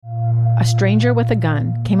a stranger with a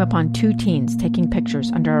gun came upon two teens taking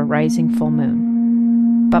pictures under a rising full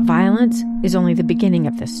moon. But violence is only the beginning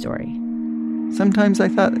of this story. Sometimes I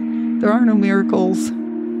thought, there are no miracles.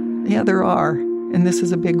 Yeah, there are, and this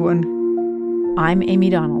is a big one. I'm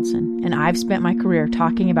Amy Donaldson, and I've spent my career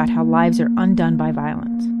talking about how lives are undone by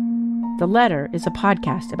violence. The Letter is a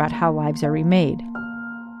podcast about how lives are remade.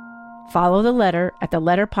 Follow The Letter at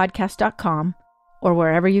theletterpodcast.com or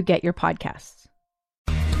wherever you get your podcasts.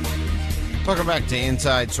 Welcome back to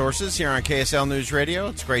Inside Sources here on KSL News Radio.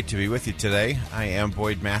 It's great to be with you today. I am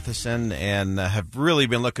Boyd Matheson and have really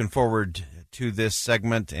been looking forward to this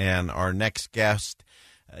segment and our next guest.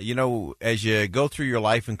 As you go through your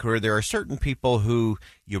life and career, there are certain people who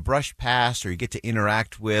you brush past or you get to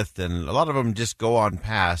interact with, and a lot of them just go on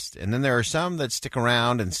past. And then there are some that stick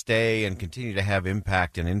around and stay and continue to have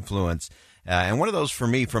impact and influence. And one of those for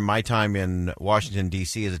me from my time in Washington,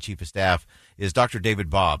 D.C. as a chief of staff is Dr. David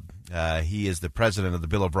Bobb. He is the president of the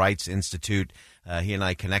Bill of Rights Institute. He and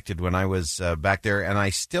I connected when I was back there, and I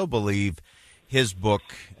still believe his book,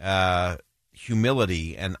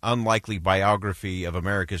 Humility, an Unlikely Biography of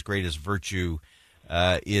America's Greatest Virtue,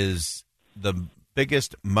 is the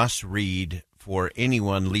biggest must-read for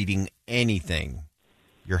anyone leading anything,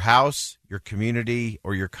 your house, your community,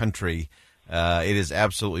 or your country. It is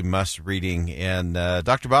absolutely must-reading. And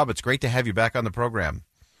Dr. Bobb, it's great to have you back on the program.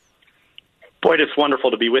 Boyd, it's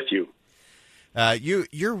wonderful to be with you.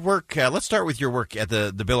 Your work, let's start with your work at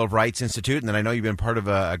the Bill of Rights Institute, and then I know you've been part of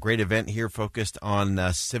a great event here focused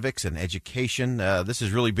on civics and education. This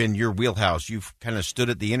has really been your wheelhouse. You've kind of stood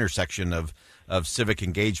at the intersection of civic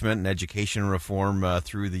engagement and education reform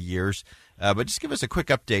through the years. But just give us a quick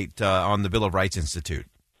update on the Bill of Rights Institute.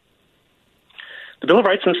 The Bill of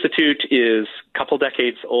Rights Institute is a couple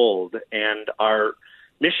decades old, and our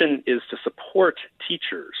mission is to support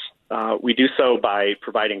teachers. We do so by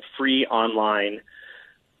providing free online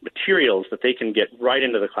materials that they can get right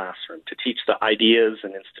into the classroom to teach the ideas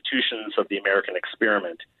and institutions of the American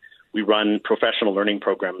experiment. We run professional learning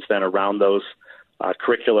programs then around those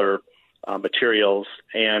curricular materials.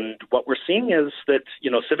 And what we're seeing is that,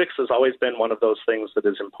 civics has always been one of those things that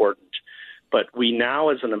is important. But we now,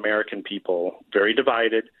 as an American people, very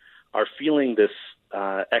divided, are feeling this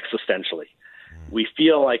existentially. We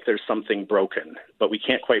feel like there's something broken, but we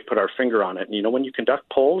can't quite put our finger on it. And, when you conduct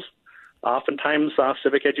polls, oftentimes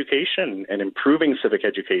civic education and improving civic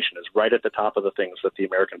education is right at the top of the things that the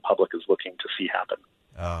American public is looking to see happen.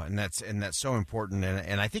 And that's so important,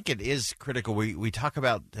 and I think it is critical. We talk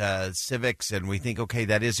about civics, and we think, okay,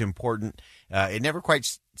 that is important. It never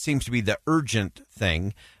quite seems to be the urgent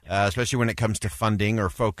thing, especially when it comes to funding or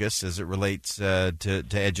focus as it relates to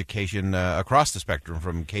education across the spectrum,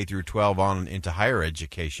 from K through 12 on into higher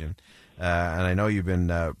education. And I know you've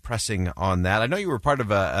been pressing on that. I know you were part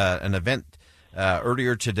of an event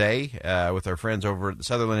earlier today with our friends over at the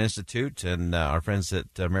Sutherland Institute and our friends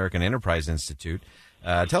at American Enterprise Institute.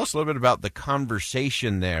 Tell us a little bit about the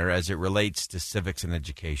conversation there as it relates to civics and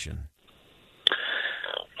education.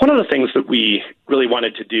 One of the things that we really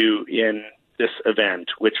wanted to do in this event,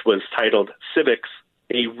 which was titled Civics,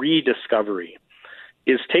 a Rediscovery,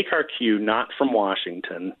 is take our cue not from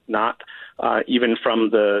Washington, not even from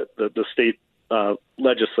the state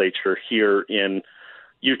legislature here in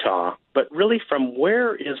Utah, but really from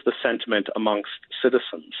where is the sentiment amongst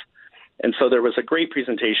citizens. And so there was a great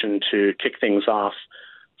presentation to kick things off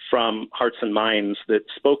from Hearts and Minds that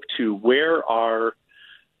spoke to where are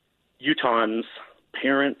Utahns,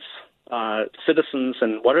 parents, citizens,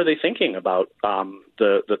 and what are they thinking about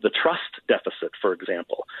the trust deficit, for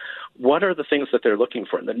example? What are the things that they're looking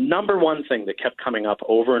for? And the number one thing that kept coming up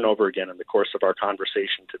over and over again in the course of our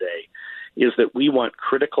conversation today is that we want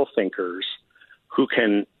critical thinkers who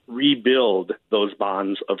can rebuild those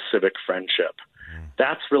bonds of civic friendship.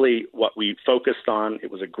 That's really what we focused on.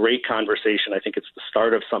 It was a great conversation. I think it's the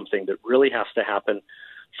start of something that really has to happen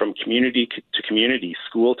from community to community,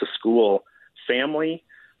 school to school, family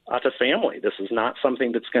to family. This is not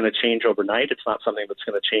something that's going to change overnight. It's not something that's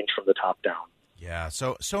going to change from the top down. Yeah,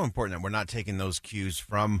 so important that we're not taking those cues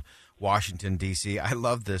from Washington, D.C. I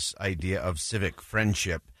love this idea of civic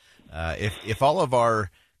friendship. If all of our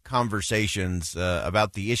conversations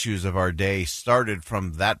about the issues of our day started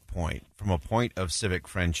from that point, from a point of civic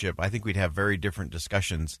friendship, I think we'd have very different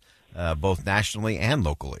discussions, both nationally and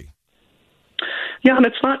locally. Yeah, and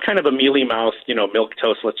it's not kind of a mealy-mouthed,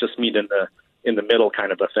 milquetoast, let's just meet in the middle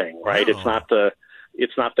kind of a thing, right? No.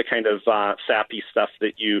 It's not the kind of sappy stuff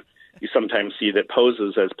that you sometimes see that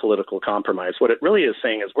poses as political compromise. What it really is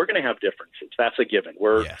saying is we're going to have differences. That's a given.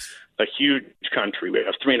 We're a huge country. We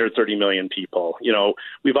have 330 million people.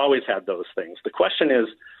 We've always had those things. The question is,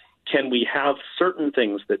 can we have certain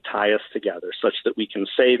things that tie us together such that we can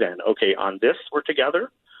say then, okay, on this we're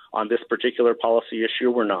together, on this particular policy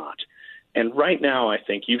issue we're not. And right now, I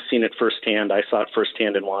think you've seen it firsthand. I saw it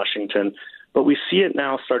firsthand in Washington, but we see it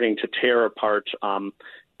now starting to tear apart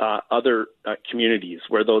other communities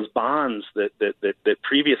where those bonds that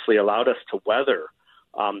previously allowed us to weather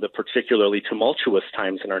the particularly tumultuous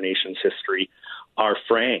times in our nation's history are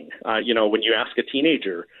fraying. When you ask a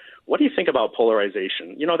teenager, what do you think about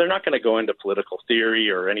polarization? They're not going to go into political theory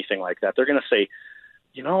or anything like that. They're going to say,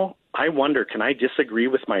 I wonder, can I disagree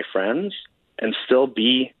with my friends and still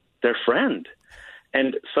be their friend?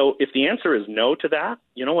 And so if the answer is no to that,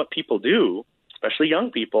 you know what people do, especially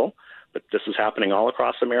young people, but this is happening all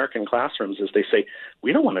across American classrooms, is they say,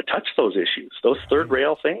 we don't want to touch those issues. Those third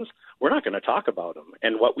rail things, we're not going to talk about them.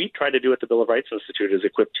 And what we try to do at the Bill of Rights Institute is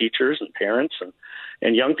equip teachers and parents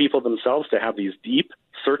and young people themselves to have these deep,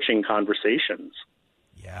 searching conversations.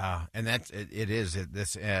 Yeah, and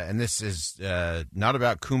this is not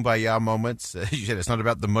about kumbaya moments. You said it's not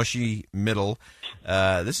about the mushy middle.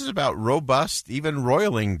 This is about robust, even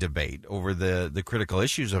roiling debate over the critical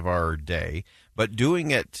issues of our day, but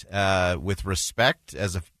doing it with respect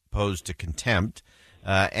as opposed to contempt,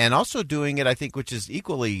 and also doing it, I think, which is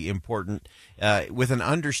equally important, with an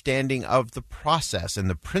understanding of the process and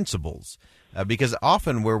the principles, because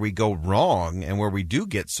often where we go wrong and where we do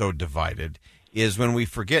get so divided is when we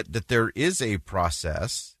forget that there is a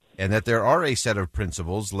process and that there are a set of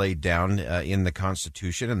principles laid down in the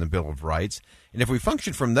Constitution and the Bill of Rights. And if we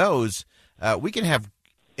function from those, we can have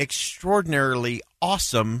extraordinarily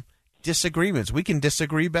awesome disagreements. We can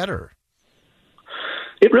disagree better.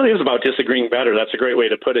 It really is about disagreeing better. That's a great way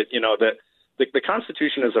to put it. The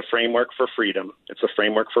Constitution is a framework for freedom. It's a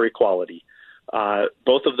framework for equality.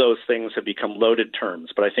 Both of those things have become loaded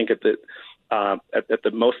terms, but I think at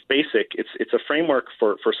the most basic, it's a framework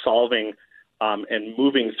for solving and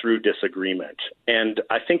moving through disagreement. And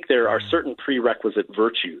I think there are certain prerequisite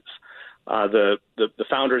virtues. The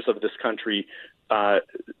founders of this country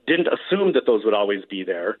didn't assume that those would always be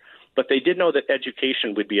there, but they did know that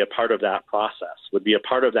education would be a part of that process, would be a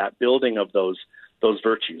part of that building of those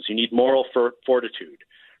virtues. You need moral fortitude,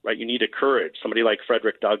 right? You need a courage, somebody like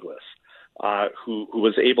Frederick Douglass, who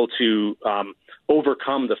was able to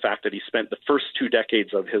overcome the fact that he spent the first 2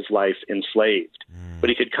 decades of his life enslaved. But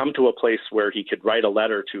he could come to a place where he could write a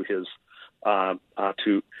letter to his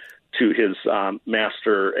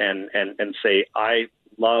master and say, I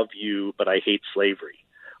love you, but I hate slavery.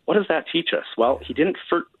 What does that teach us? Well, he didn't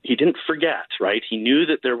forget, right? He knew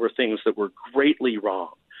that there were things that were greatly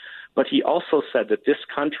wrong, but he also said that this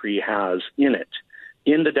country has in it,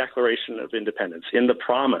 in the Declaration of Independence, in the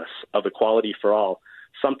promise of equality for all,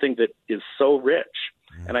 something that is so rich.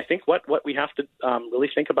 And I think what we have to really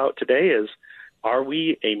think about today is, are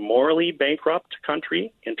we a morally bankrupt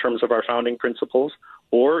country in terms of our founding principles,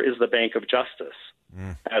 or is the bank of justice,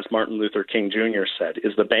 as Martin Luther King Jr. said,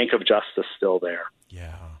 is the bank of justice still there?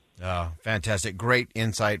 Yeah. Fantastic. Great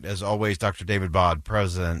insight, as always, Dr. David Baud,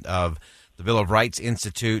 president of the Bill of Rights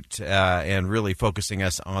Institute, and really focusing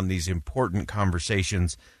us on these important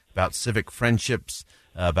conversations about civic friendships,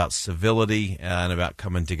 about civility, and about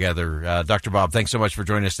coming together. Dr. Baud, thanks so much for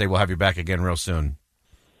joining us today. We'll have you back again real soon.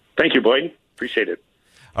 Thank you, Boyd. Appreciate it.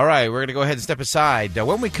 All right, we're going to go ahead and step aside.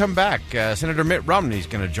 When we come back, Senator Mitt Romney is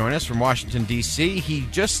going to join us from Washington, D.C. He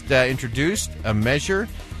just introduced a measure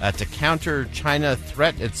to counter China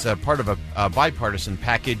threat. It's part of a bipartisan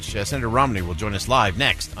package. Senator Romney will join us live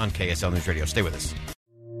next on KSL News Radio. Stay with us.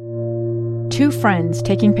 Two friends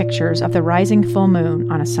taking pictures of the rising full moon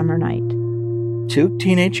on a summer night. Two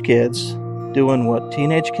teenage kids doing what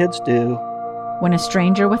teenage kids do. When a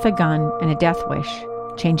stranger with a gun and a death wish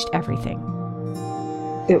changed everything.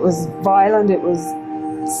 It was violent, it was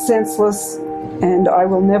senseless, and I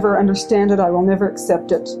will never understand it, I will never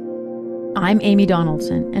accept it. I'm Amy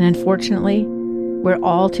Donaldson, and unfortunately, we're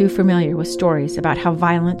all too familiar with stories about how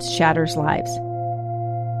violence shatters lives.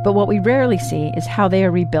 But what we rarely see is how they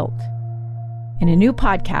are rebuilt. In a new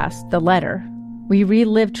podcast, The Letter, we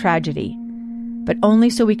relive tragedy, but only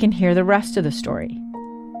so we can hear the rest of the story.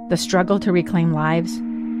 The struggle to reclaim lives,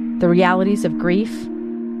 the realities of grief,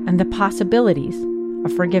 and the possibilities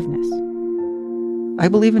of forgiveness. I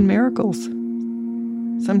believe in miracles.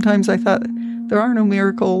 Sometimes I thought, there are no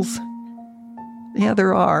miracles. Yeah,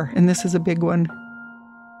 there are, and this is a big one.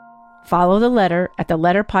 Follow The Letter at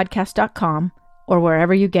theletterpodcast.com or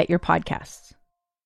wherever you get your podcasts.